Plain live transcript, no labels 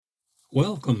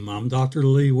Welcome. I'm Dr.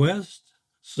 Lee West,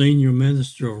 Senior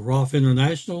Minister of Roth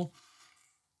International.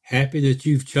 Happy that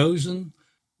you've chosen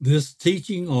this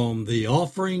teaching on the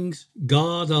offerings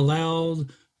God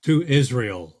allowed to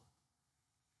Israel.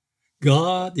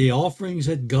 The offerings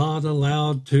that God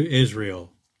allowed to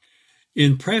Israel.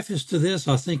 In preface to this,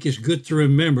 I think it's good to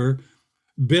remember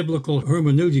biblical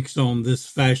hermeneutics on this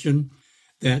fashion,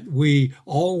 that we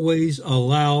always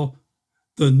allow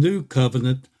the new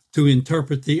covenant to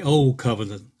interpret the old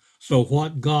covenant. So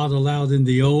what God allowed in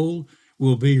the old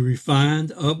will be refined,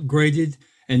 upgraded,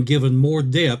 and given more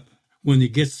depth when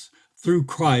it gets through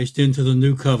Christ into the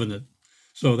new covenant.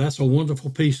 So that's a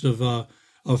wonderful piece of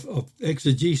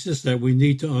exegesis that we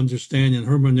need to understand in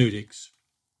hermeneutics.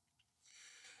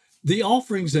 The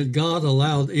offerings that God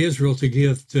allowed Israel to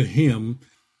give to him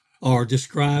are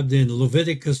described in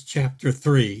Leviticus chapter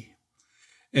 3.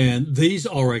 And these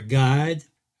are a guide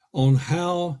on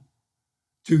how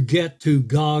to get to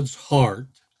God's heart.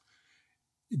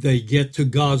 They get to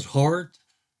God's heart,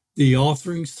 the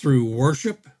offerings, through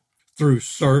worship, through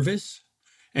service,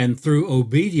 and through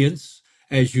obedience,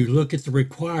 as you look at the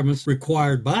requirements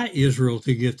required by Israel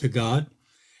to give to God.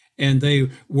 And they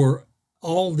were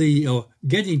all the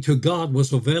getting to God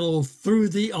was available through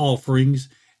the offerings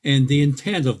and the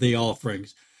intent of the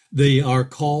offerings. They are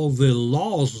called the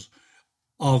laws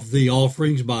of the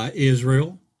offerings by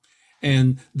Israel.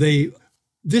 And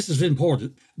this is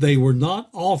important, they were not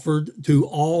offered to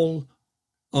all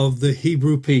of the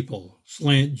Hebrew people,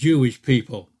 slant Jewish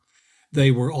people. They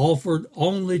were offered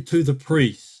only to the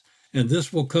priests. And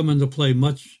this will come into play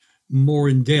much more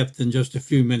in depth in just a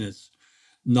few minutes.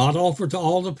 Not offered to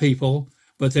all the people,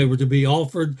 but they were to be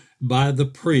offered by the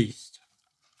priest.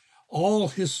 All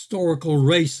historical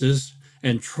races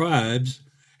and tribes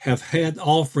have had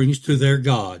offerings to their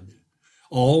God.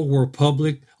 All were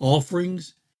public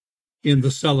offerings in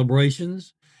the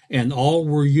celebrations, and all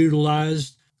were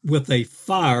utilized with a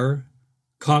fire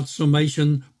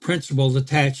consummation principle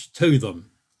attached to them.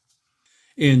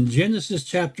 In Genesis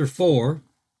chapter 4,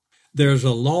 there's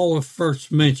a law of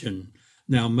first mention.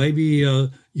 Now, maybe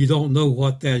you don't know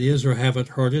what that is or haven't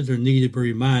heard it or need to be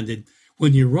reminded.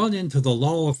 When you run into the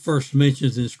law of first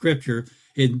mentions in Scripture,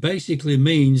 it basically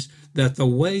means that the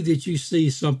way that you see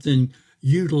something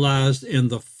utilized in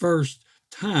the first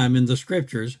time in the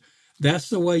Scriptures, that's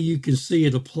the way you can see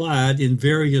it applied in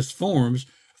various forms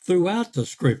throughout the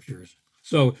Scriptures.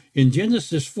 So in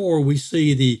Genesis 4, we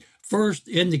see the first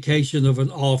indication of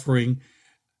an offering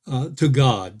to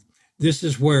God. This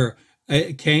is where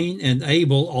Cain and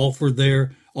Abel offered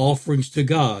their offerings to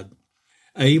God.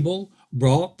 Abel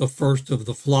brought the first of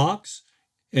the flocks,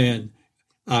 and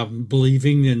I'm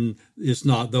believing, and it's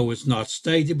not, though it's not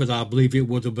stated, but I believe it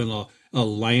would have been a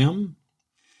lamb.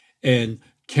 And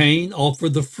Cain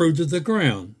offered the fruit of the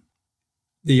ground.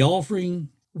 The offering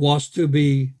was to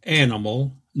be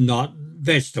animal, not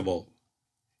vegetable.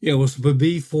 It was to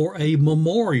be for a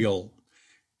memorial.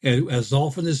 And as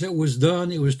often as it was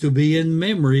done, it was to be in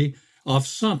memory of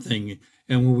something.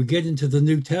 And when we get into the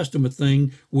New Testament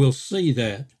thing, we'll see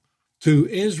that. To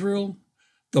Israel,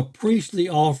 the priestly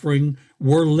offering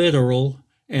were literal,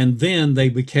 and then they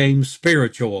became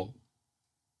spiritual.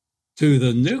 To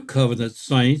the New Covenant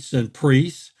saints and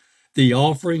priests, the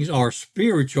offerings are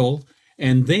spiritual,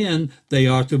 and then they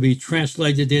are to be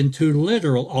translated into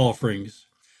literal offerings.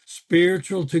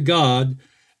 Spiritual to God,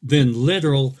 then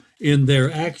literal in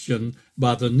their action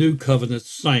by the New Covenant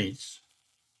saints.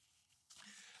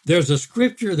 There's a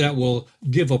scripture that will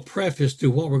give a preface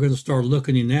to what we're going to start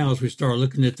looking at now as we start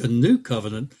looking at the New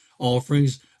Covenant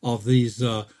offerings of these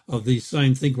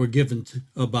same things were given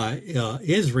by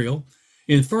Israel.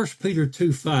 In 1 Peter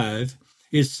 2:5,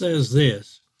 it says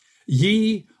this,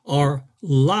 "Ye are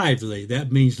lively,"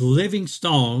 that means living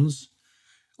stones,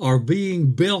 "are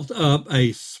being built up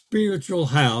a spiritual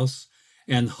house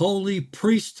and holy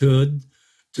priesthood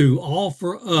to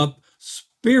offer up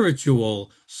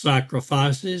spiritual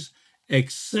sacrifices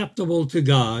acceptable to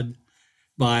God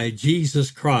by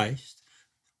Jesus Christ."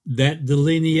 That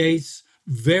delineates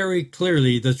very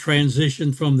clearly the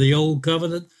transition from the old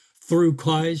covenant through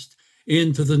Christ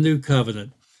into the new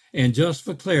covenant. And just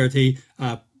for clarity,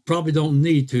 I probably don't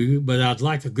need to, but I'd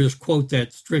like to just quote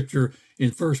that scripture in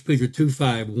 1 Peter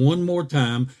 2:5 one more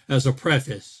time as a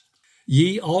preface.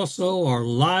 "Ye also are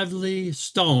lively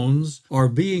stones, are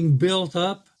being built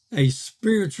up a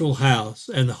spiritual house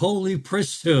and holy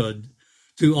priesthood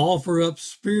to offer up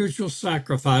spiritual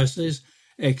sacrifices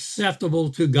acceptable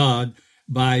to God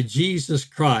by Jesus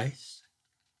Christ."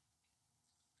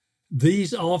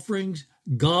 These offerings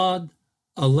God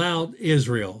allowed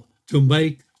Israel to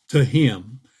make to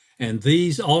him. And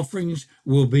these offerings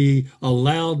will be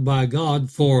allowed by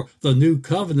God for the new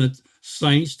covenant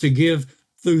saints to give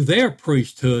through their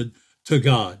priesthood to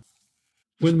God.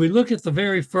 When we look at the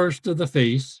very first of the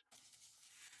feasts,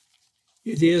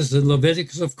 it is in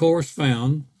Leviticus, of course,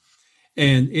 found,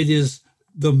 and it is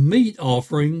the meat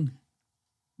offering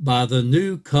by the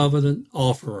new covenant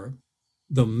offerer.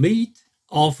 The meat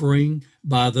offering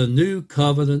by the new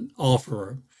covenant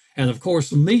offerer. And of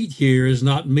course, meat here is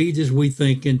not meat as we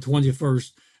think in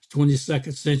 21st,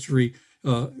 22nd century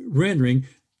rendering.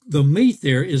 The meat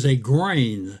there is a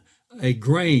grain,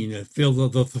 fill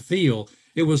of the field.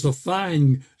 It was a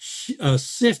fine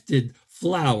sifted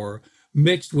flour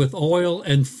mixed with oil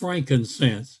and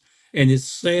frankincense. And it's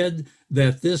said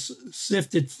that this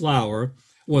sifted flour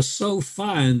was so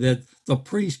fine that the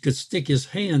priest could stick his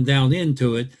hand down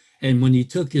into it, and when he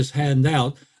took his hand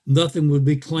out, nothing would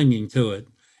be clinging to it.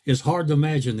 It's hard to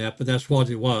imagine that, but that's what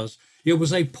it was. It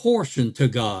was a portion to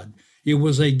God. It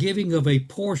was a giving of a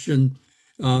portion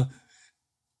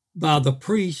by the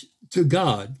priest to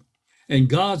God. And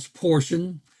God's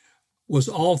portion was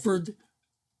offered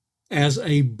as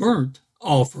a burnt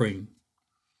offering.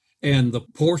 And the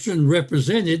portion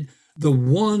represented the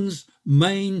one's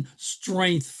main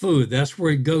strength food. That's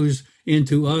where it goes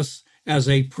into us as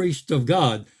a priest of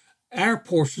God. Our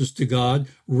portions to God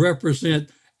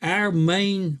represent our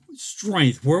main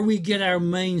strength, where we get our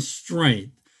main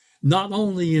strength, not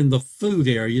only in the food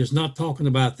areas, not talking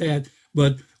about that,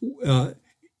 but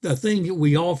the thing that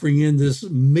we offering in this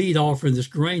meat offering, this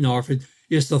grain offering,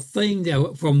 is the thing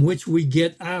that from which we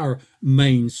get our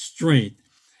main strength.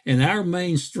 And our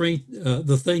main strength,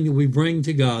 the thing that we bring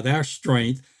to God, our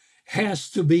strength, has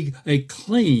to be a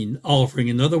clean offering.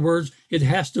 In other words, it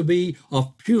has to be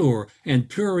of pure and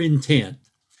pure intent.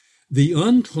 The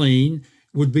unclean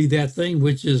would be that thing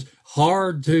which is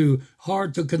hard to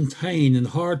contain and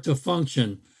hard to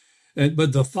function.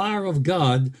 But the fire of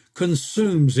God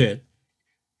consumes it.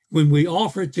 When we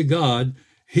offer it to God,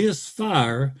 his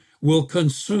fire will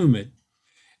consume it.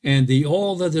 And the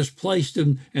oil that is placed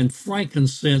in, and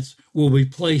frankincense will be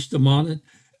placed upon it.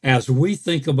 As we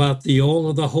think about the oil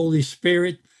of the Holy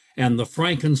Spirit and the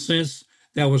frankincense,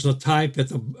 that was a type at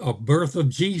the birth of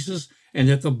Jesus and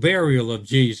at the burial of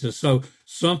Jesus. So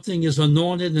something is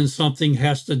anointed and something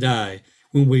has to die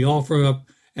when we offer up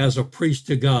as a priest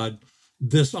to God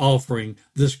this offering,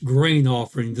 this grain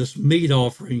offering, this meat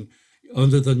offering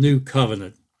under the new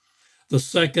covenant. The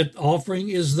second offering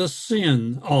is the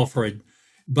sin offering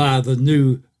by the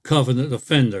new covenant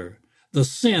offender, the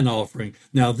sin offering.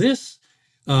 Now this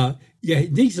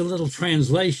it needs a little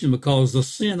translation, because the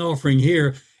sin offering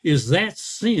here is that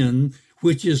sin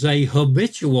which is a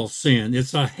habitual sin.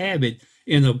 It's a habit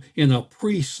in a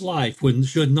priest's life, when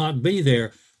should not be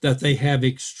there, that they have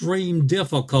extreme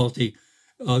difficulty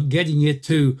getting it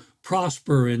to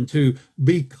prosper and to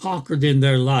be conquered in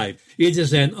their life. It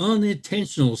is an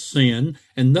unintentional sin,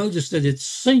 and notice that it's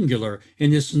singular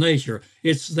in its nature.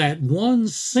 It's that one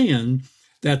sin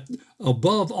that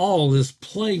above all is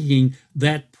plaguing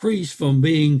that priest from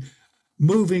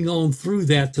moving on through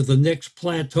that to the next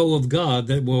plateau of God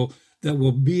that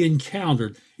will be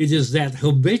encountered. It is that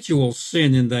habitual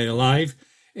sin in their life.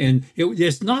 And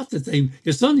it's not that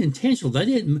it's unintentional. They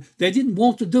didn't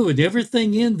want to do it.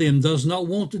 Everything in them does not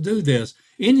want to do this.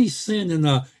 Any sin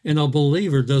in a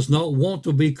believer does not want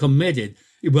to be committed,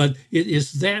 but it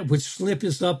is that which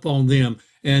slips up on them,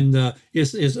 and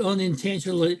is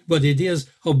unintentional, but it is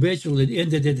habitual, and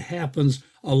it happens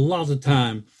a lot of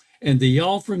time. And the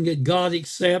offering that God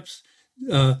accepts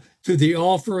to the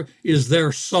offer is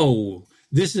their soul.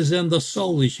 This is in the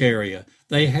soulish area.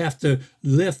 They have to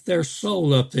lift their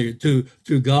soul up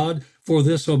to God for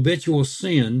this habitual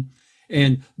sin.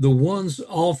 And the ones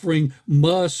offering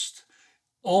must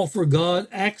offer God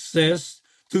access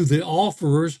to the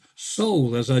offerer's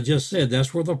soul. As I just said,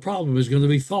 that's where the problem is going to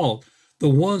be fought. The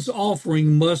ones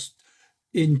offering must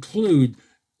include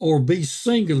or be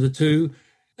singular to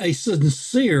a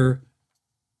sincere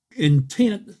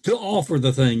intent to offer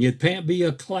the thing. It can't be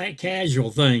a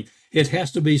casual thing. It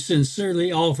has to be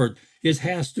sincerely offered. It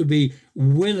has to be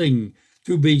willing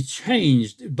to be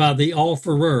changed by the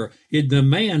offerer. It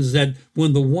demands that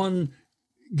when the one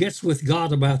gets with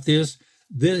God about this,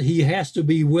 that he has to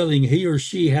be willing, he or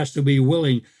she has to be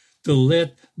willing to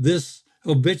let this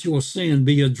habitual sin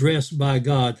be addressed by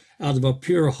God out of a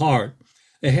pure heart.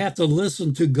 They have to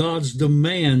listen to God's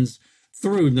demands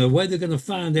through. And the way they're going to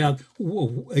find out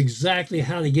exactly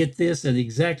how to get this and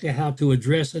exactly how to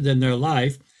address it in their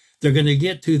life, they're going to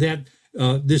get to that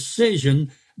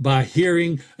decision by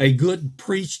hearing a good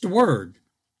preached word.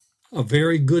 a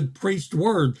very good preached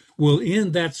word will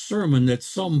in that sermon at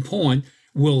some point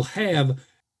will have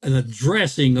an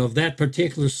addressing of that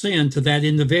particular sin to that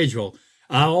individual.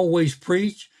 I always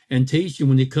preach and teach, and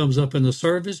when it comes up in the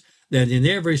service, that in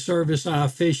every service I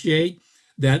officiate,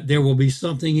 that there will be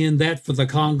something in that for the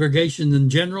congregation in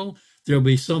general. There'll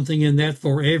be something in that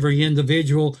for every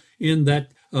individual in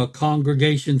that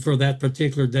congregation for that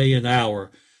particular day and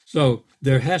hour. So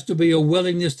there has to be a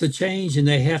willingness to change, and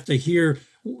they have to hear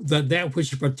that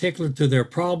which is particular to their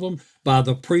problem by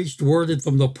the preached word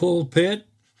from the pulpit.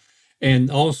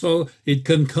 And also it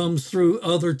can come through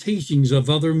other teachings of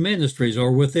other ministries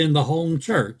or within the home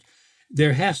church.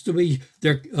 There has to be,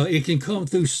 it can come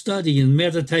through study and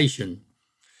meditation.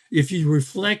 If you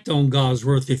reflect on God's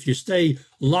word, if you stay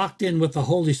locked in with the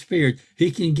Holy Spirit, he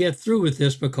can get through with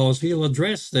this because he'll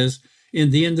address this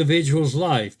in the individual's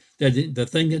life, that the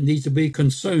thing that needs to be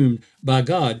consumed by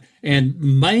God. And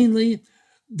mainly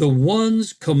the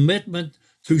one's commitment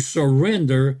to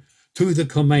surrender to the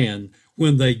command.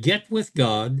 When they get with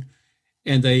God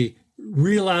and they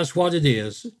realize what it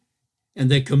is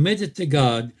and they commit it to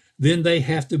God, then they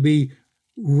have to be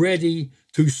ready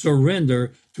to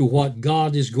surrender to what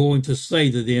God is going to say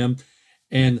to them.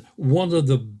 And one of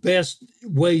the best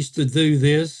ways to do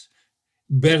this,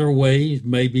 better way,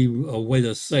 maybe a way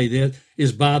to say that,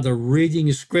 is by the reading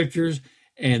of scriptures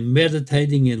and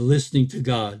meditating and listening to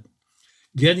God.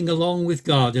 Getting along with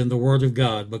God in the Word of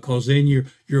God, because then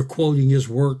you're quoting His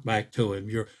Word back to Him.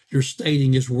 You're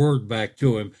stating His Word back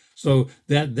to Him. So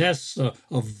that's a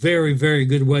very, very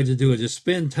good way to do it, is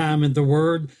spend time in the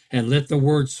Word and let the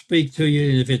Word speak to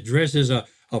you. And if it addresses a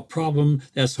problem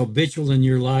that's habitual in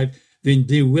your life, then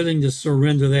be willing to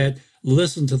surrender that.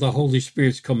 Listen to the Holy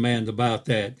Spirit's command about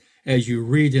that as you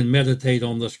read and meditate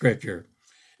on the Scripture.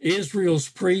 Israel's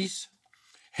priests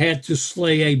had to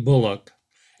slay a bullock.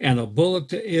 And a bullock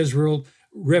to Israel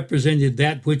represented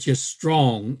that which is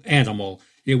strong animal.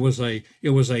 It was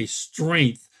a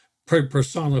strength,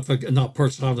 not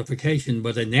personification,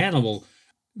 but an animal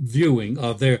viewing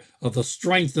of the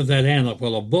strength of that animal.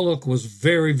 Well, a bullock was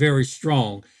very, very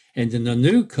strong. And in the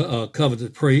new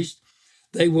covenant priest,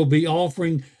 they will be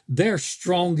offering their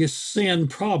strongest sin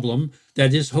problem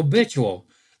that is habitual.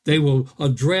 They will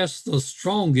address the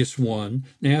strongest one.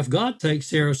 Now, if God takes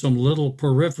care of some little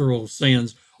peripheral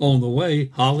sins on the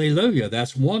way, hallelujah,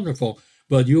 that's wonderful.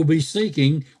 But you'll be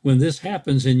seeking, when this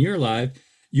happens in your life,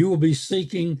 you will be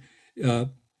seeking the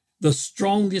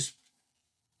strongest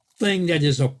thing that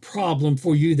is a problem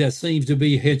for you that seems to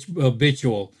be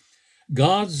habitual.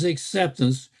 God's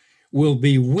acceptance will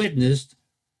be witnessed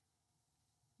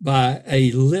by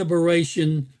a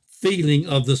liberation feeling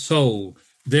of the soul.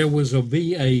 There was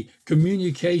be a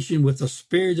communication with the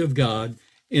Spirit of God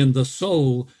in the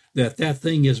soul, that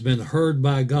thing has been heard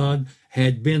by God,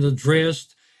 had been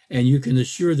addressed, and you can be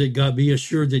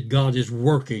assured that God is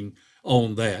working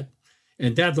on that.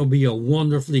 And that'll be a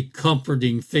wonderfully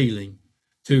comforting feeling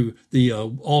to the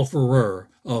offerer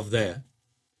of that.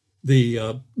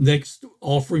 The next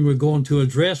offering we're going to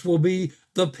address will be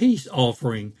the peace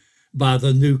offering by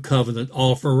the new covenant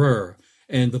offerer.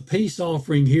 And the peace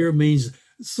offering here means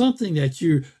something that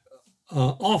you're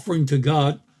offering to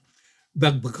God,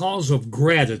 but because of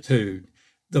gratitude.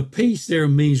 The peace there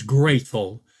means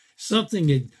grateful, something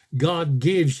that God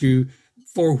gives you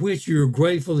for which you're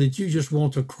grateful, that you just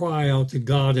want to cry out to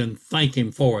God and thank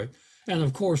Him for it. And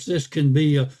of course, this can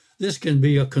be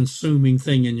a consuming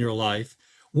thing in your life.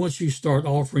 Once you start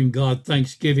offering God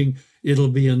thanksgiving, it'll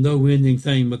be a no-ending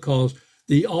thing, because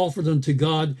they offer them to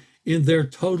God in their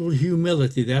total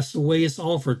humility. That's the way it's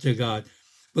offered to God,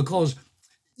 because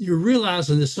you're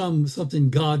realizing there's something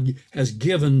God has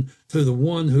given to the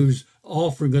one who's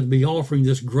going to be offering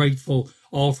this grateful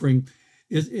offering.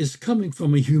 It's coming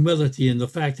from a humility, and the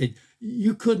fact that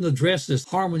you couldn't address this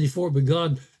harmony for it, but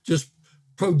God just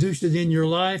produced it in your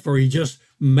life, or He just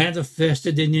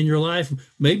manifested it in your life.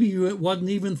 Maybe you wasn't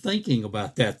even thinking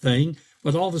about that thing,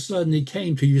 but all of a sudden it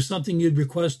came to you, something you'd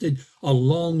requested a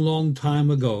long, long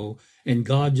time ago, and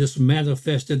God just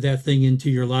manifested that thing into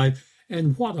your life.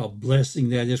 And what a blessing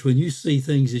that is when you see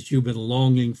things that you've been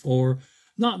longing for,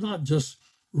 not just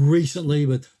recently,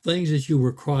 but things that you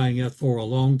were crying out for a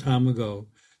long time ago.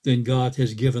 Then God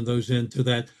has given those into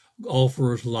that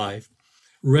offerer's life.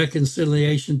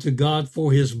 Reconciliation to God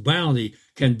for His bounty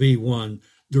can be one,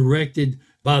 directed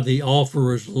by the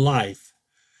offerer's life.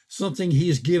 Something He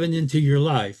has given into your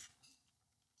life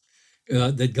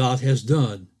that God has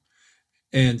done.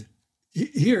 And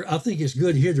here, I think it's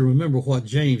good here to remember what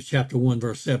James chapter 1,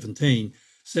 verse 17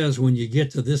 says when you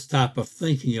get to this type of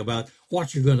thinking about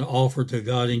what you're going to offer to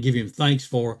God and give Him thanks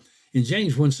for. In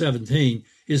James 1:17,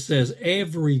 it says,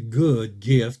 every good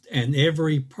gift and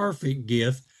every perfect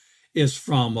gift is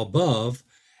from above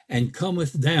and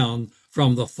cometh down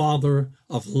from the Father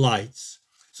of lights.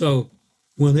 So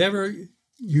whenever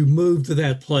you move to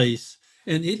that place,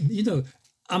 and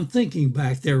I'm thinking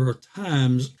back, there are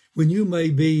times when you may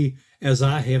be, as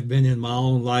I have been in my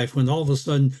own life, when all of a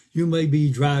sudden you may be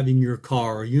driving your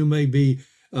car, or you may be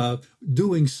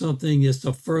doing something that's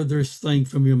the furthest thing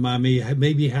from your mind,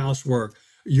 maybe housework.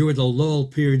 You're at a lull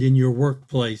period in your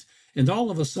workplace, and all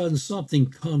of a sudden something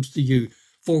comes to you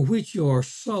for which you are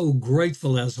so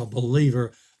grateful as a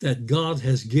believer that God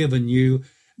has given you.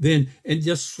 Then it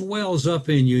just swells up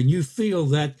in you, and you feel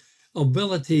that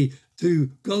ability to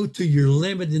go to your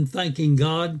limit in thanking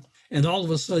God. And all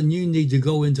of a sudden you need to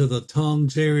go into the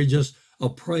tongues area, just a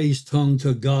praise tongue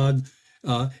to God.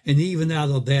 And even out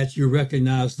of that, you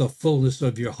recognize the fullness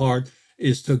of your heart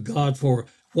is to God for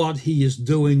what he is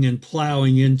doing and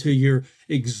plowing into your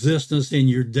existence in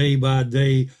your day by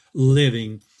day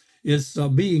living. It's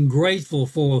being grateful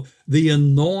for the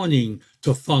anointing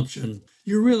to function.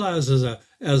 You realize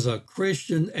as a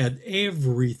Christian, at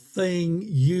everything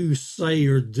you say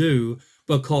or do,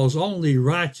 because only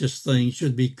righteous things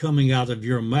should be coming out of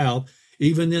your mouth,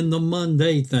 even in the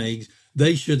mundane things,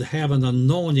 they should have an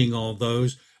anointing on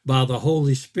those by the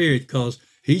Holy Spirit, because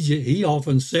he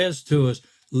often says to us,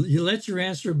 you let your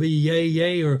answer be yea,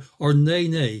 yea, or nay,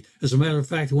 nay. As a matter of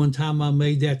fact, one time I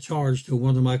made that charge to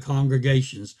one of my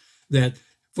congregations that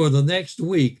for the next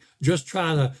week, just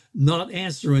try to not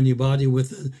answer anybody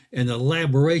with an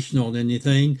elaboration on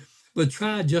anything, but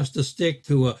try just to stick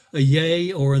to a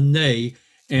yea or a nay.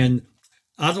 And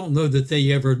I don't know that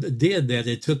they ever did that.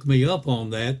 It took me up on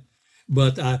that.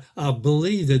 But I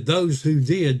believe that those who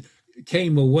did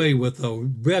came away with a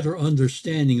better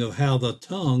understanding of how the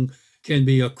tongue can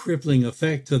be a crippling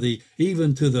effect to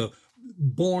even to the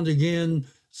born again,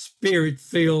 spirit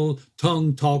filled,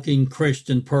 tongue talking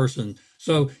Christian person.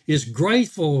 So it's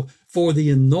grateful for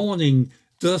the anointing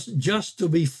just to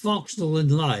be functional in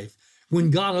life.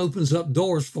 When God opens up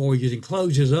doors for you and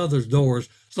closes other doors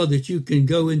so that you can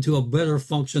go into a better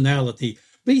functionality,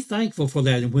 be thankful for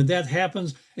that. And when that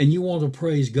happens and you want to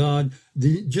praise God,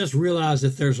 just realize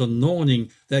that there's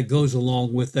anointing that goes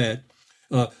along with that.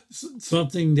 Some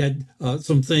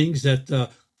things that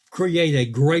create a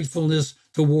gratefulness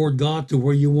toward God to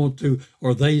where you want to,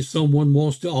 or someone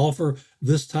wants to offer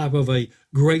this type of a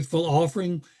grateful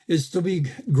offering, is to be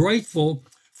grateful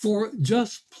for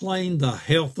just plain the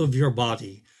health of your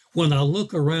body. When I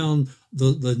look around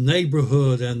the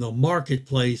neighborhood and the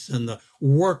marketplace and the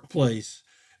workplace,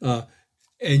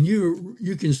 and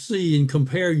you can see and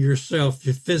compare yourself,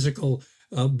 your physical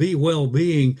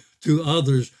well-being to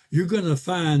others, you're going to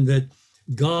find that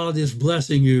God is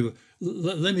blessing you.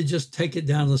 Let me just take it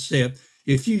down a step.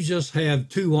 If you just have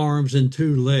 2 arms and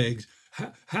 2 legs,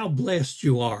 how blessed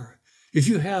you are. If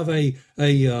you have a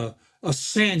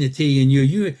sanity in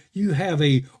you have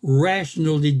a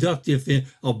rational deductive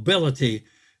ability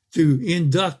to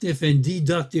inductive and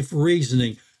deductive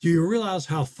reasoning. Do you realize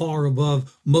how far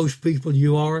above most people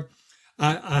you are?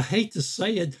 I hate to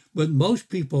say it, but most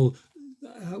people,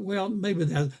 well, maybe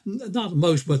that, not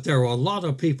most, but there are a lot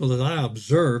of people that I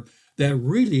observe that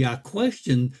really I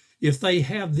question if they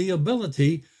have the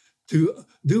ability to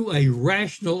do a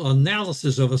rational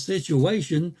analysis of a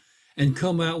situation and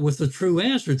come out with the true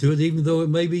answer to it, even though it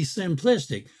may be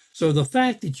simplistic. So the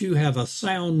fact that you have a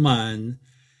sound mind,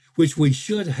 which we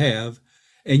should have,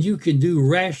 and you can do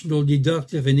rational,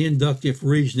 deductive, and inductive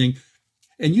reasoning,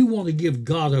 and you want to give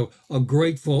God a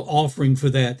grateful offering for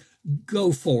that,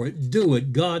 go for it. Do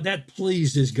it. God, that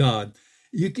pleases God.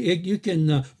 You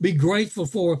can be grateful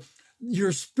for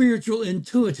your spiritual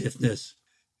intuitiveness.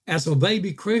 As a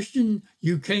baby Christian,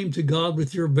 you came to God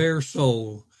with your bare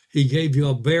soul. He gave you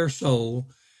a bare soul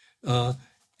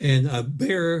and a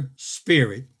bare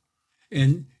spirit.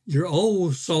 And your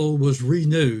old soul was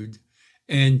renewed,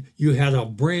 and you had a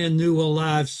brand new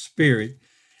alive spirit.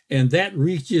 And that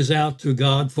reaches out to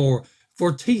God for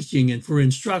teaching and for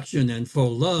instruction and for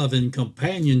love and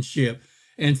companionship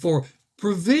and for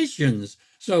provisions.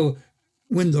 So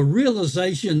when the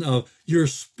realization of your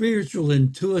spiritual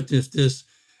intuitiveness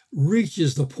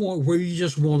reaches the point where you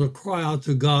just want to cry out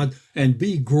to God and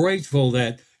be grateful,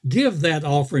 that give that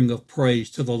offering of praise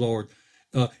to the Lord.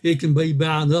 It can be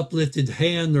by an uplifted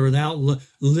hand or an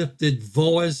outlifted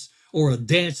voice or a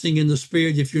dancing in the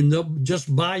spirit. If you're not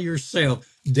just by yourself,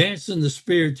 dance in the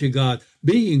spirit to God,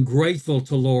 being grateful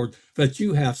to Lord that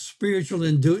you have spiritual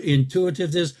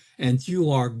intuitiveness and you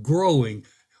are growing.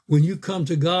 When you come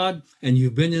to God and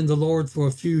you've been in the Lord for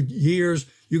a few years,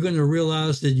 You're going to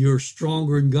realize that you're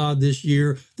stronger in God this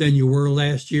year than you were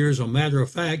last year. As a matter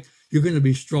of fact, you're going to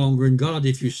be stronger in God.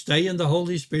 If you stay in the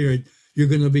Holy Spirit, you're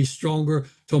going to be stronger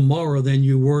tomorrow than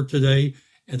you were today.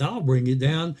 And I'll bring it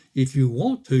down. If you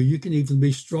want to, you can even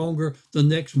be stronger the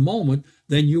next moment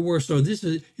than you were. So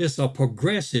it's a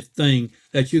progressive thing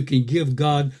that you can give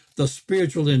God the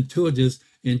spiritual intuitiveness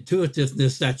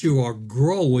that you are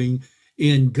growing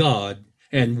in God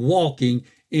and walking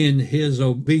in his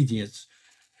obedience.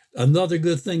 Another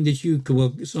good thing that you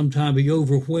could sometimes be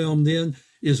overwhelmed in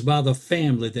is by the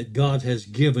family that God has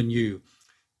given you.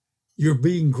 You're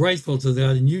being grateful to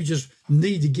that, and you just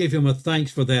need to give him a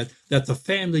thanks for that the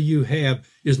family you have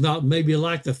is not maybe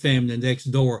like the family next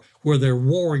door where they're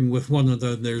warring with one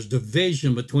another. There's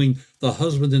division between the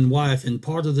husband and wife, and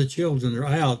part of the children are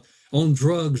out on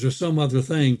drugs or some other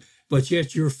thing, but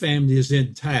yet your family is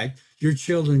intact. Your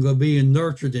children are being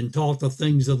nurtured and taught the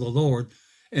things of the Lord,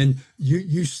 and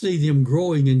you see them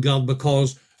growing in God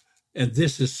because, and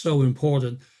this is so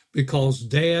important, because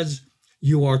dads,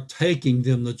 you are taking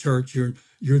them to church.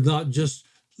 You're not just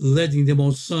letting them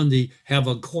on Sunday have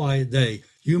a quiet day.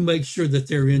 You make sure that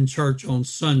they're in church on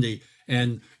Sunday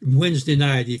and Wednesday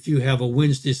night if you have a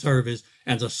Wednesday service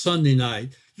and a Sunday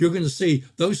night. You're going to see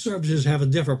those services have a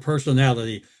different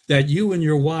personality, that you and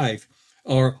your wife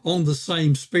are on the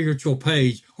same spiritual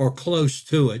page or close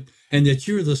to it, and that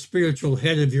you're the spiritual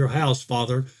head of your house,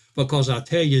 Father, because I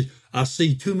tell you, I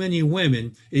see too many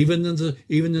women, even in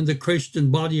the Christian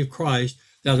body of Christ,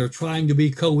 that are trying to be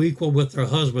co-equal with their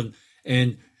husband,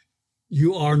 and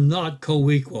you are not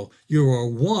co-equal. You are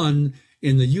one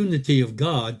in the unity of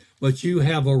God, but you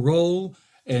have a role,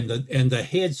 and the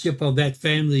headship of that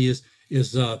family is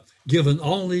given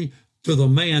only to the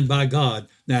man by God.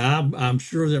 Now, I'm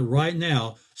sure that right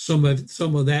now some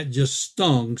of that just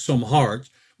stung some hearts,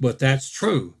 but that's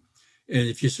true. And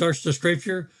if you search the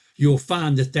Scripture, you'll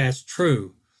find that that's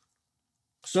true.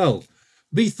 So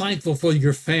be thankful for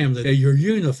your family, that you're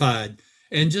unified,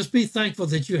 and just be thankful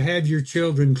that you have your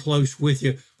children close with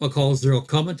you, because there'll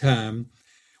come a time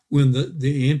when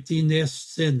the empty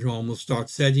nest syndrome will start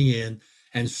setting in,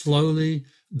 and slowly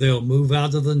they'll move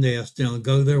out of the nest and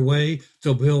go their way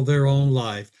to build their own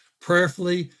life.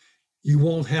 Prayerfully, you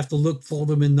won't have to look for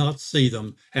them and not see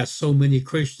them, as so many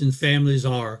Christian families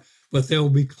are, but they'll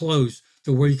be close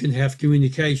to where you can have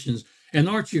communications. And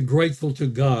aren't you grateful to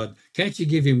God? Can't you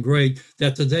give him great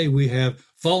that today we have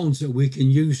phones that we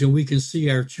can use, and we can see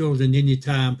our children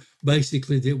anytime,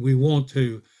 basically, that we want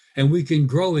to. And we can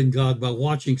grow in God by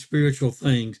watching spiritual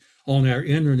things on our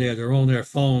internet or on our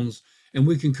phones. And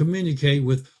we can communicate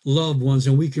with loved ones,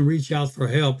 and we can reach out for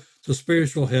help, to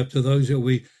spiritual help, to those that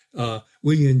we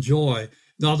enjoy,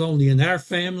 not only in our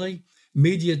family,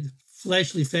 immediate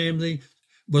fleshly family,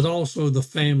 but also the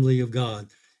family of God.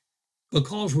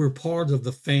 Because we're part of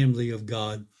the family of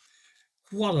God,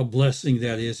 what a blessing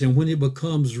that is. And when it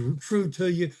becomes true to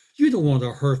you, you don't want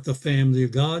to hurt the family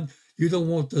of God. You don't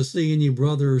want to see any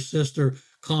brother or sister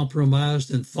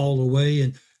compromised and fall away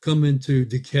and come into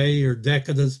decay or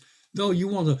decadence. No, you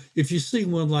want to, if you see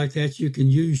one like that, you can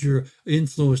use your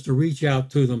influence to reach out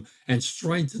to them and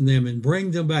strengthen them and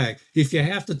bring them back. If you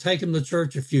have to take them to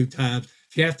church a few times,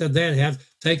 if you have to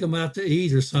take them out to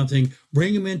eat or something,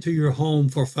 bring them into your home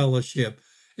for fellowship,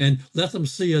 and let them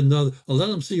see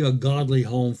a godly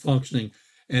home functioning,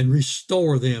 and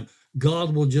restore them.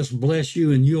 God will just bless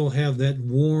you, and you'll have that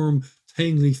warm,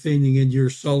 tingly feeling in your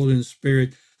soul and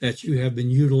spirit that you have been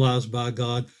utilized by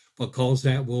God, because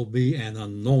that will be an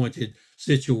anointed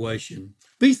situation.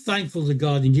 Be thankful to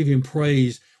God and give him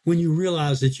praise when you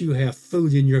realize that you have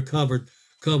food in your cupboard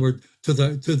to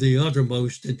the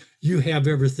uttermost, and you have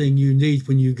everything you need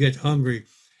when you get hungry.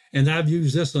 And I've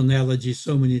used this analogy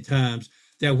so many times,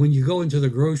 that when you go into the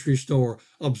grocery store,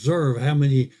 observe how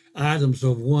many items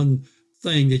of one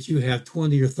thing that you have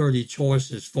 20 or 30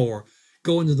 choices for.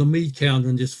 Go into the meat counter,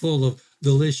 and it's full of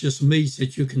delicious meats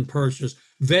that you can purchase,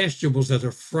 vegetables that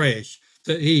are fresh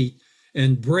to eat,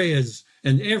 and breads,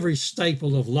 and every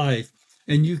staple of life.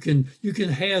 And you can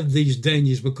have these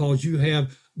dainties because you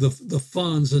have the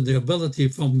funds and the ability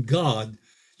from God.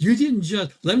 You didn't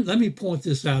just, let me point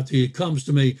this out to you. It comes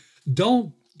to me.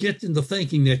 Don't get into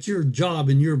thinking that your job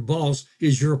and your boss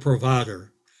is your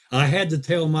provider. I had to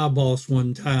tell my boss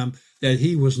one time that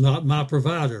he was not my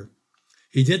provider.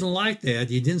 He didn't like that.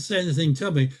 He didn't say anything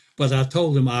to me, but I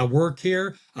told him, I work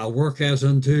here. I work as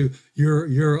unto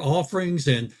your offerings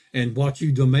and what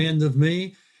you demand of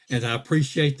me. And I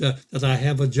appreciate that I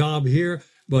have a job here,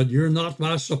 but you're not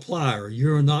my supplier.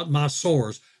 You're not my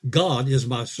source. God is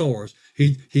my source.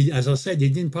 He, as I said, he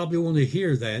didn't probably want to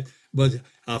hear that, but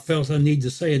I felt I need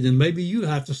to say it, and maybe you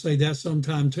have to say that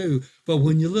sometime too. But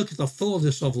when you look at the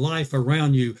fullness of life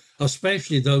around you,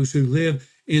 especially those who live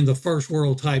in the first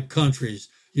world type countries,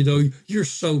 you're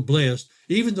so blessed.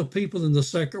 Even the people in the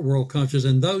second world countries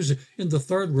and those in the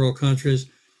third world countries,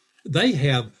 they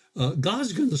have,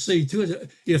 God's going to see to it.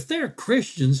 If they're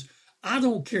Christians, I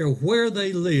don't care where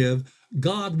they live,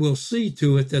 God will see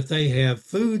to it that they have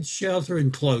food, shelter,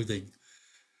 and clothing.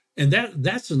 And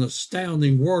that's an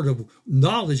astounding word of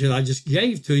knowledge that I just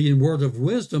gave to you, in word of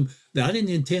wisdom. That I didn't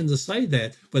intend to say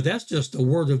that, but that's just a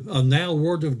word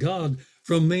of God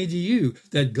from me to you,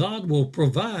 that God will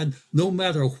provide no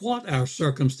matter what our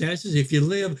circumstances. If you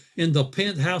live in the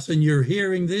penthouse and you're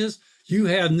hearing this, you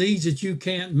have needs that you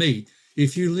can't meet.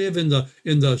 If you live in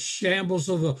the shambles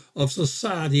of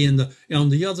society on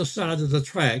the other side of the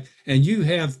track, and you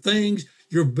have things,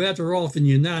 you're better off in the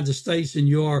United States than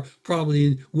you are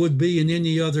probably would be in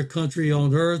any other country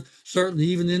on earth, certainly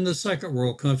even in the second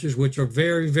world countries, which are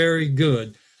very, very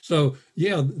good. So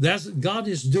yeah, God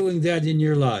is doing that in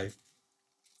your life.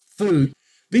 Food.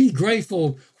 Be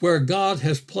grateful where God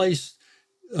has placed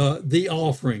the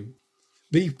offering.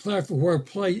 Be grateful where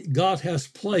God has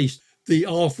placed the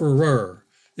offerer.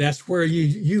 That's where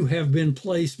you have been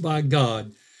placed by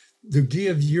God to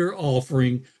give your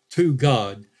offering to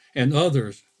God and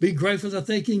others. Be grateful that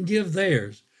they can give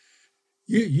theirs.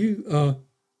 You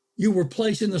were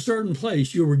placed in a certain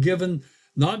place. You were given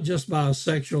not just by a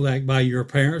sexual act by your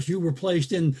parents. You were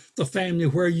placed in the family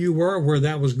where you were, where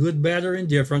that was good, bad, or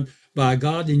indifferent by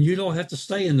God, and you don't have to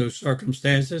stay in those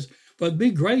circumstances. But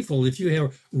be grateful if you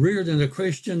have reared in a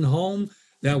Christian home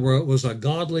that was a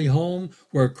godly home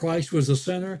where Christ was the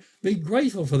center. Be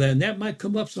grateful for that, and that might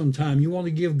come up sometime. You want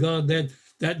to give God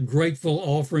that grateful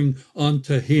offering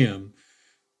unto Him.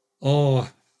 Oh,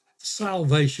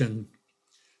 salvation.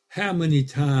 How many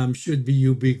times should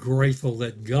you be grateful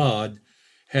that God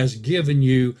has given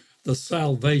you the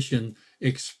salvation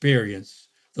experience?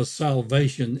 The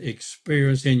salvation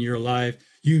experience in your life.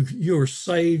 You're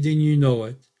saved and you know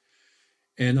it.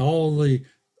 And all the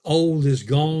old is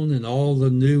gone and all the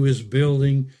new is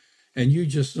building. And you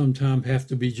just sometimes have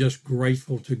to be just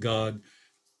grateful to God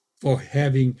for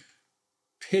having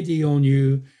pity on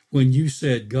you when you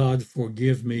said, God,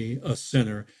 forgive me, a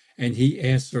sinner. And He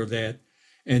answered that.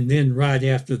 And then right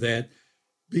after that,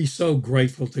 be so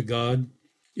grateful to God.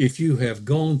 If you have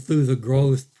gone through the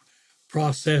growth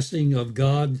processing of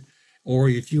God, or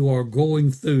if you are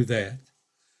going through that,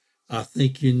 I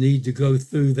think you need to go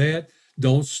through that.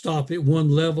 Don't stop at one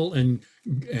level and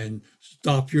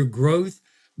stop your growth.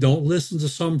 Don't listen to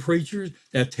some preachers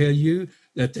that tell you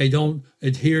that they don't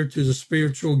adhere to the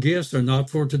spiritual gifts. They're not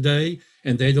for today,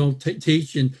 and they don't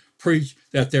teach and preach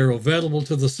that they're available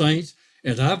to the saints.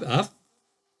 And I've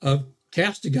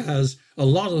castigized a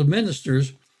lot of the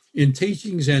ministers in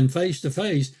teachings and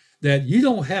face-to-face that you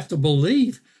don't have to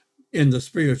believe in the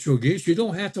spiritual gifts. You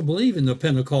don't have to believe in the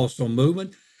Pentecostal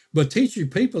movement, but teach your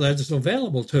people that it's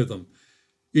available to them.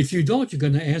 If you don't, you're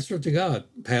going to answer to God.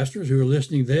 Pastors who are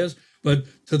listening to this, but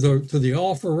to the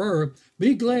offerer,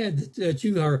 be glad that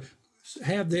you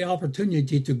have the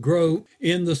opportunity to grow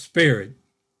in the Spirit.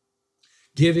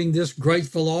 Giving this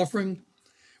grateful offering,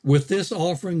 with this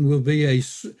offering will be a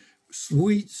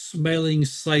sweet-smelling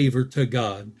savor to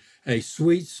God, a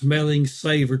sweet-smelling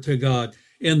savor to God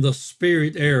in the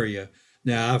spirit area.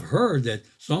 Now, I've heard that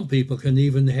some people can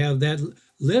even have that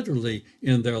literally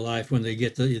in their life when they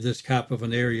get to this type of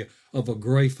an area of a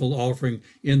grateful offering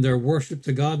in their worship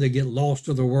to God. They get lost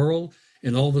to the world,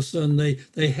 and all of a sudden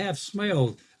they have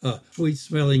smelled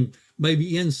sweet-smelling,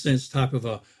 maybe incense type of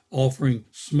a offering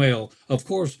smell. Of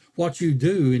course, what you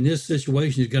do in this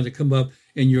situation is going to come up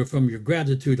from your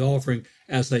gratitude offering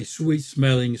as a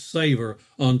sweet-smelling savor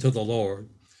unto the Lord.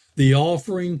 The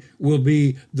offering will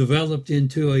be developed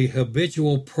into a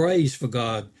habitual praise for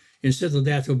God. Instead of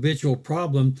that habitual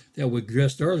problem that we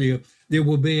addressed earlier, there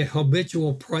will be a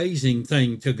habitual praising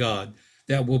thing to God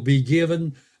that will be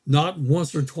given not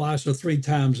once or twice or three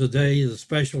times a day at a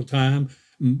special time,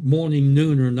 morning,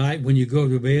 noon, or night when you go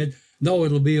to bed. No,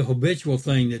 it'll be a habitual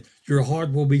thing that your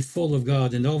heart will be full of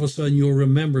God, and all of a sudden you'll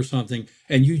remember something,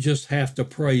 and you just have to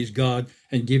praise God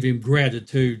and give Him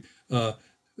gratitude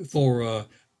for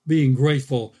being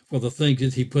grateful for the things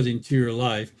that He put into your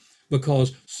life.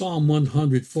 Because Psalm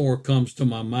 104 comes to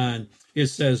my mind. It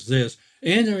says this: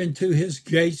 enter into His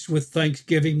gates with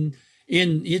thanksgiving,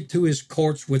 into His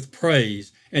courts with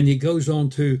praise. And he goes on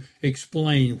to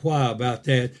explain why about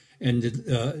that and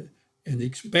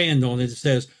expand on it. It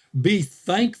says, be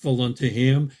thankful unto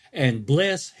Him and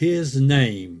bless His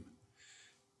name.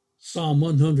 Psalm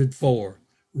 104.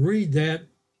 Read that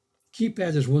Keep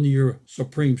that as one of your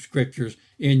supreme scriptures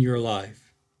in your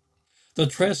life. The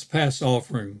trespass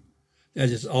offering that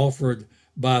is offered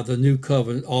by the new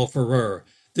covenant offerer.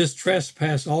 This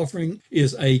trespass offering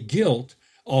is a guilt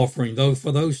offering, though,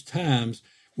 for those times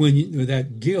when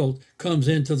that guilt comes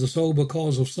into the soul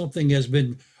because of something has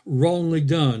been wrongly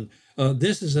done.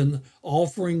 This is an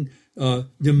offering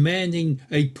demanding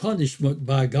a punishment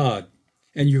by God.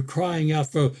 And you're crying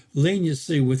out for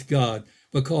leniency with God,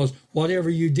 because whatever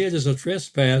you did as a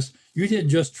trespass, you didn't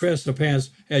just trespass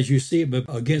as you see it, but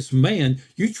against man,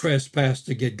 you trespassed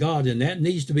to get God, and that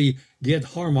needs to get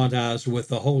harmonized with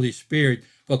the Holy Spirit,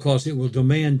 because it will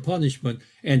demand punishment.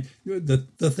 And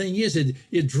the thing is,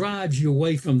 it drives you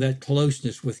away from that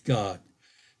closeness with God.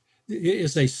 It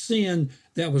is a sin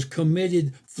that was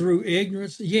committed through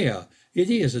ignorance. Yeah, it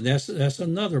is, and that's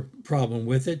another problem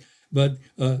with it. But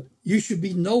you should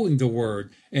be knowing the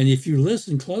word, and if you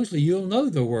listen closely, you'll know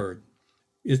the word.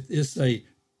 It's a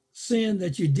sin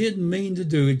that you didn't mean to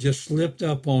do; it just slipped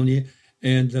up on you,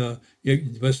 and then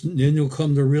you'll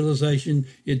come to realization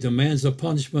it demands a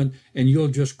punishment, and you'll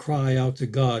just cry out to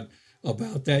God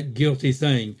about that guilty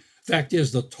thing. Fact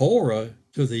is, the Torah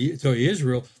to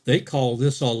Israel, they call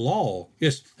this a law.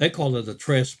 They call it a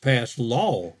trespass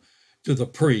law to the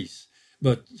priests.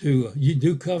 But to you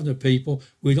new covenant people,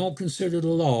 we don't consider the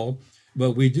law,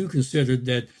 but we do consider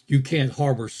that you can't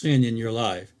harbor sin in your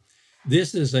life.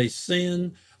 This is a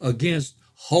sin against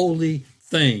holy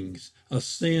things, a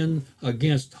sin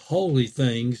against holy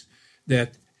things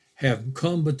that have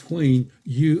come between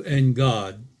you and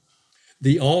God.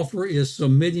 The offer is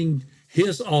submitting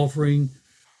his offering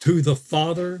to the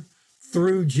Father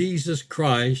through Jesus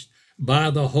Christ by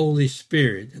the Holy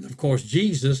Spirit. And of course,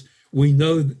 Jesus, we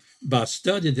know by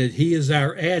study that he is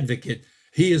our advocate.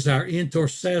 He is our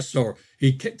intercessor.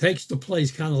 He takes the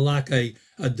place kind of like a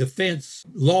defense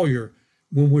lawyer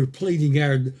when we're pleading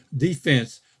our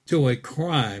defense to a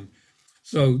crime.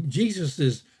 So Jesus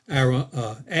is our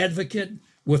advocate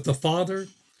with the Father,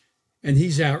 and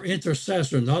he's our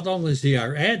intercessor. Not only is he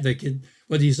our advocate,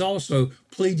 but he's also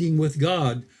pleading with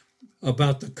God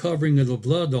about the covering of the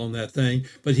blood on that thing,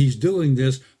 but he's doing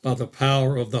this by the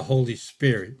power of the Holy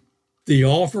Spirit. The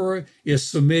offerer is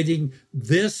submitting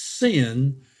this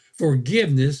sin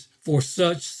forgiveness for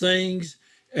such things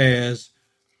as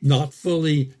not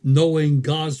fully knowing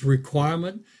God's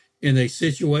requirement in a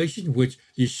situation, which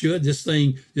you should. This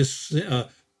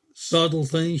subtle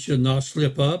thing should not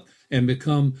slip up and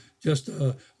become just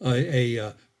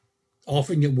a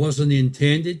offering that wasn't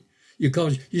intended.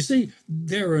 Because you see,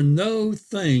 there are no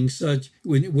things such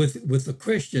with the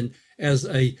Christian as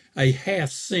a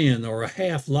half sin or a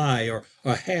half lie or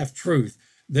a half truth.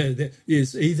 That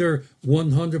is either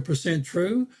 100%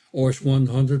 true or it's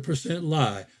 100%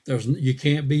 lie. You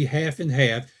can't be half and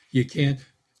half. You can't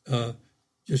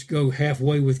just go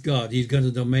halfway with God. He's going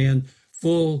to demand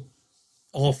full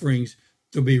offerings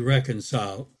to be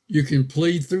reconciled. You can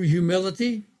plead through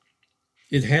humility.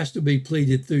 It has to be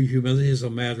pleaded through humility, as a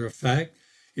matter of fact.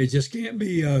 It just can't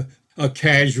be a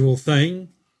casual thing.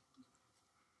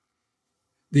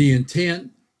 The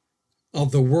intent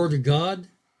of the Word of God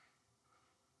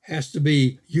has to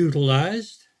be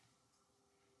utilized.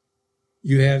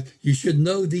 You should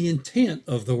know the intent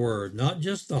of the Word, not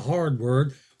just the hard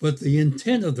word, but the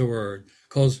intent of the Word.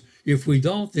 Because if we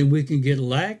don't, then we can get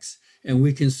lax and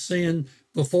we can sin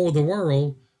before the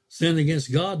world, sin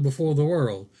against God before the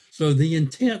world. So the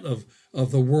intent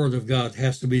of the Word of God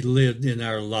has to be lived in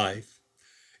our life.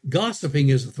 Gossiping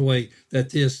is the way that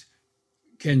this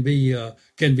can be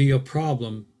a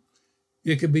problem.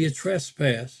 It could be a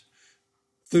trespass.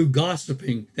 Through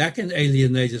gossiping, that can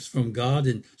alienate us from God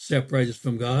and separate us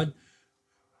from God.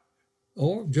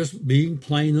 Or just being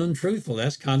plain untruthful.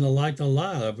 That's kind of like a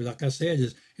lie. Like I said,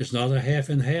 it's not a half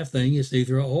and half thing. It's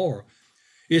either or.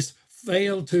 It's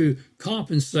failed to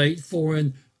compensate for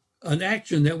an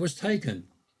action that was taken.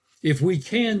 If we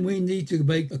need to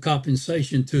make a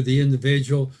compensation to the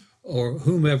individual or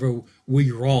whomever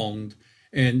we wronged,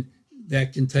 and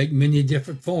that can take many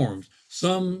different forms.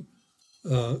 Some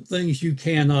things you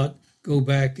cannot go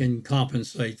back and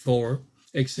compensate for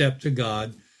except to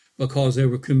God, because they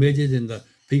were committed and the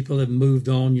people have moved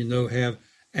on, have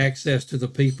access to the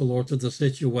people or to the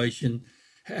situation.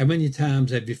 How many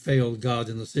times have you failed God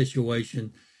in the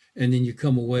situation, and then you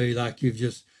come away like you've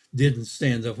just didn't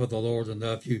stand up for the Lord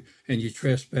enough, you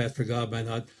trespass for God by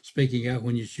not speaking out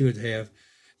when you should have.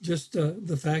 Just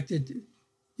the fact that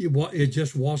it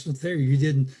just wasn't there. You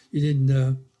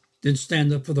didn't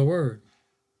stand up for the word.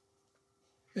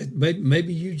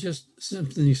 Maybe you just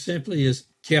simply is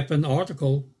kept an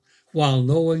article while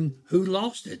knowing who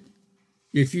lost it.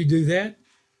 If you do that,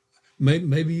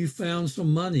 maybe you found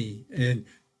some money, and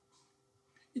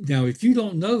now if you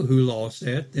don't know who lost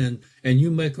that, then and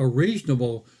you make a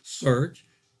reasonable search,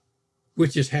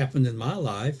 which has happened in my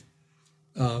life,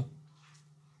 uh,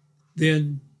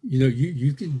 then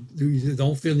you can you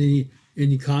don't feel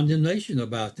any condemnation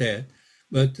about that.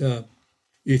 But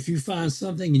if you find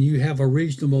something and you have a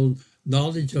reasonable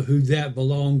knowledge of who that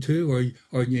belonged to,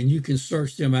 or and you can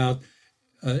search them out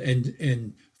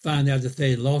and find out if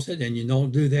they lost it, and you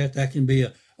don't do that, that can be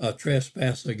a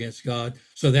trespass against God.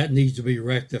 So that needs to be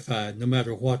rectified, no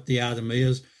matter what the item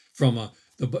is. From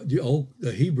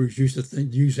the Hebrews used to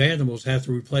use animals have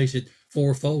to replace it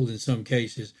fourfold in some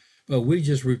cases, but we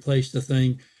just replace the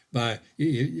thing by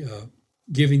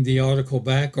giving the article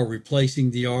back or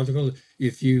replacing the article.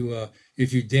 If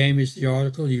you damage the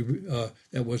article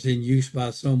that was in use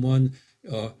by someone,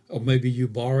 or maybe you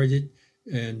borrowed it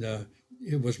and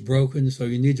it was broken, so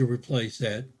you need to replace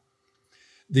that.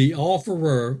 The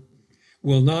offerer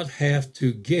will not have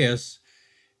to guess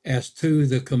as to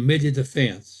the committed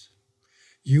offense.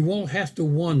 You won't have to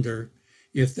wonder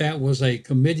if that was a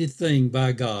committed thing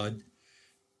by God,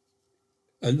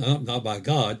 not by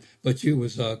God, but it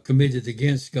was committed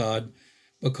against God,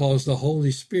 because the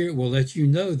Holy Spirit will let you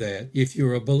know that if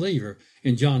you're a believer.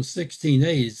 In John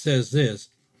 16:8, it says this,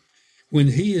 when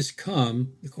he is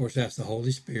come, of course that's the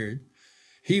Holy Spirit,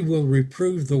 he will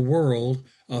reprove the world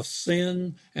of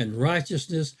sin and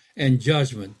righteousness and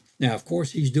judgment. Now, of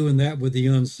course, he's doing that with the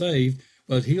unsaved,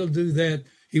 but he'll do that.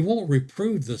 He won't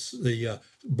reprove the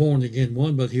born again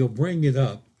one, but he'll bring it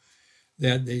up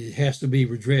that it has to be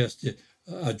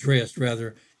addressed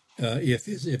rather, if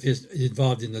it's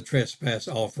involved in the trespass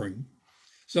offering.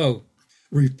 So,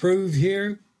 reprove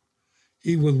here,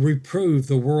 he will reprove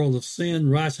the world of sin,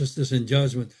 righteousness, and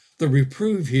judgment. The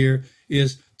reprove here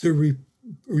is to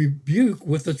rebuke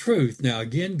with the truth. Now,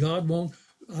 again, God won't,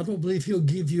 I don't believe he'll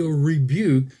give you a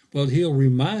rebuke, but he'll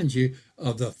remind you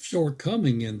of the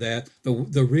shortcoming in that,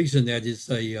 the reason that it's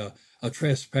a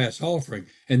trespass offering.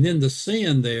 And then the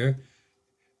sin there,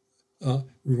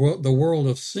 the world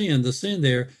of sin, the sin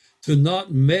there, to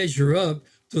not measure up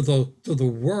to the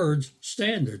word's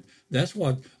standard. That's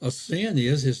what a sin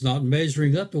is. It's not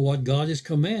measuring up to what God has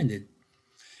commanded.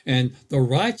 And the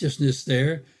righteousness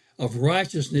there, of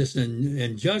righteousness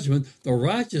and judgment, the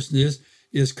righteousness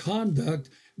is conduct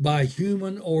by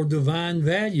human or divine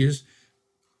values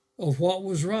of what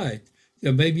was right.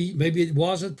 Maybe it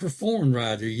wasn't performed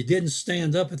right, or you didn't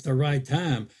stand up at the right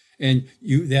time, and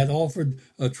that offered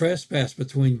a trespass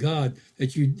between God,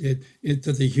 that you did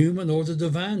into the human or the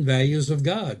divine values of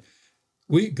God.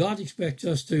 God expects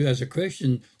us to, as a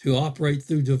Christian, to operate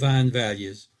through divine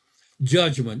values.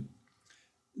 Judgment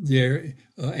there,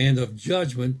 and of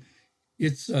judgment,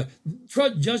 it's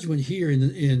judgment here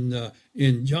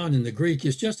in John in the Greek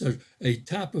is just a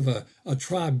type of a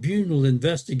tribunal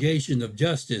investigation of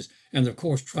justice, and of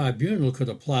course tribunal could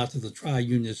apply to the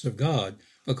triuneness of God,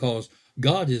 because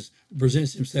God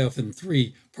presents himself in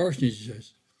three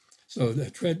personages. So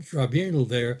the tribunal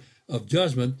there of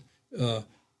judgment,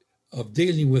 of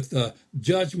dealing with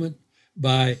judgment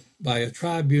by a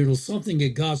tribunal, something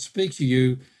that God speaks to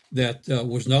you that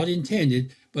was not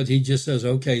intended, but he just says,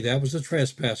 okay, that was a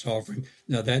trespass offering.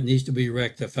 Now that needs to be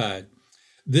rectified.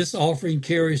 This offering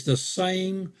carries the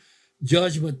same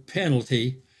judgment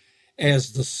penalty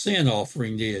as the sin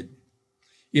offering did.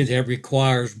 It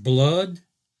requires blood,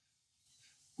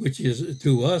 which is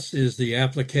to us is the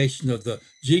application of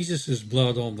Jesus's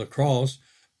blood on the cross,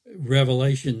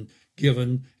 revelation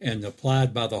given and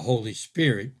applied by the Holy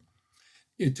Spirit.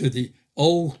 To the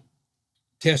Old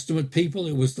Testament people,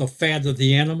 it was the fat of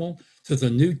the animal. To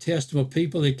the New Testament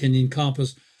people, it can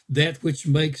encompass that which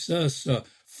makes us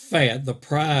fat, the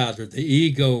pride or the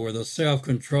ego or the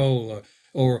self-control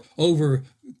or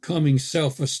overcoming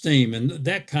self-esteem and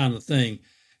that kind of thing.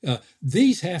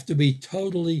 These have to be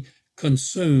totally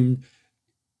consumed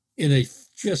in a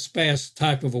trespass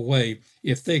type of a way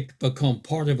if they become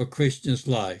part of a Christian's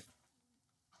life.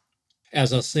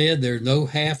 As I said, there's no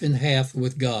half and half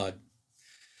with God.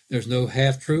 There's no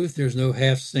half truth, there's no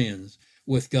half sins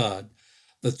with God.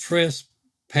 The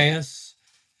trespass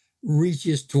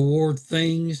reaches toward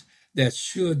things that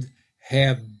should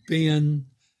have been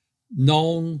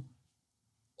known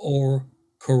or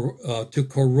to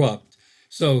corrupt.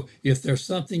 So if there's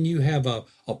something you have a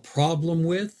problem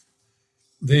with,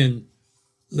 then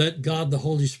let God, the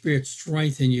Holy Spirit,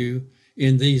 strengthen you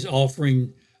in these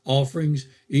offerings.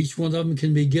 Each one of them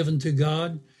can be given to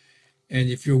God. And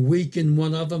if you're weak in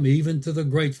one of them, even to the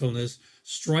gratefulness,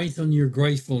 strengthen your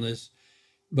gratefulness.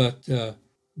 But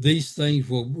these things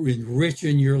will enrich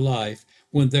in your life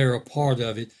when they're a part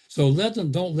of it. So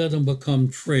don't let them become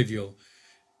trivial.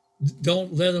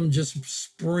 Don't let them just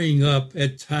spring up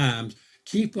at times.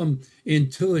 Keep them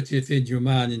intuitive in your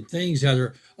mind and things that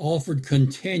are offered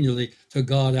continually to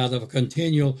God out of a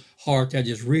continual heart that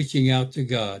is reaching out to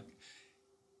God,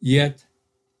 yet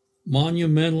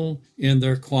monumental in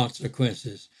their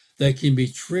consequences. They can be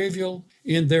trivial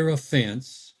in their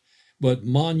offense, but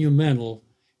monumental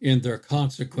in their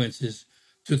consequences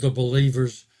to the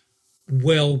believer's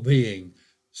well being.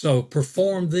 So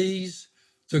perform these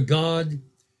to God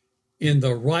in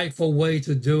the rightful way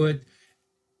to do it,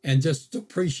 and just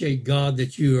appreciate God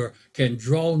that can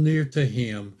draw near to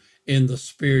Him in the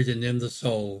spirit and in the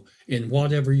soul, in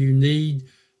whatever you need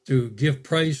to give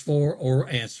praise for or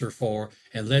answer for,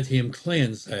 and let Him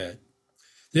cleanse that.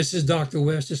 This is Dr.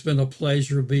 West. It's been a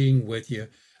pleasure being with you.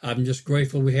 I'm just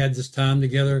grateful we had this time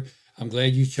together. I'm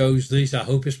glad you chose these. I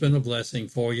hope it's been a blessing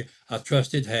for you. I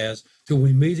trust it has. Till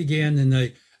we meet again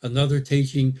in another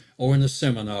teaching or in a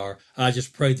seminar, I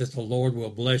just pray that the Lord will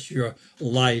bless your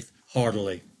life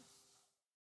heartily.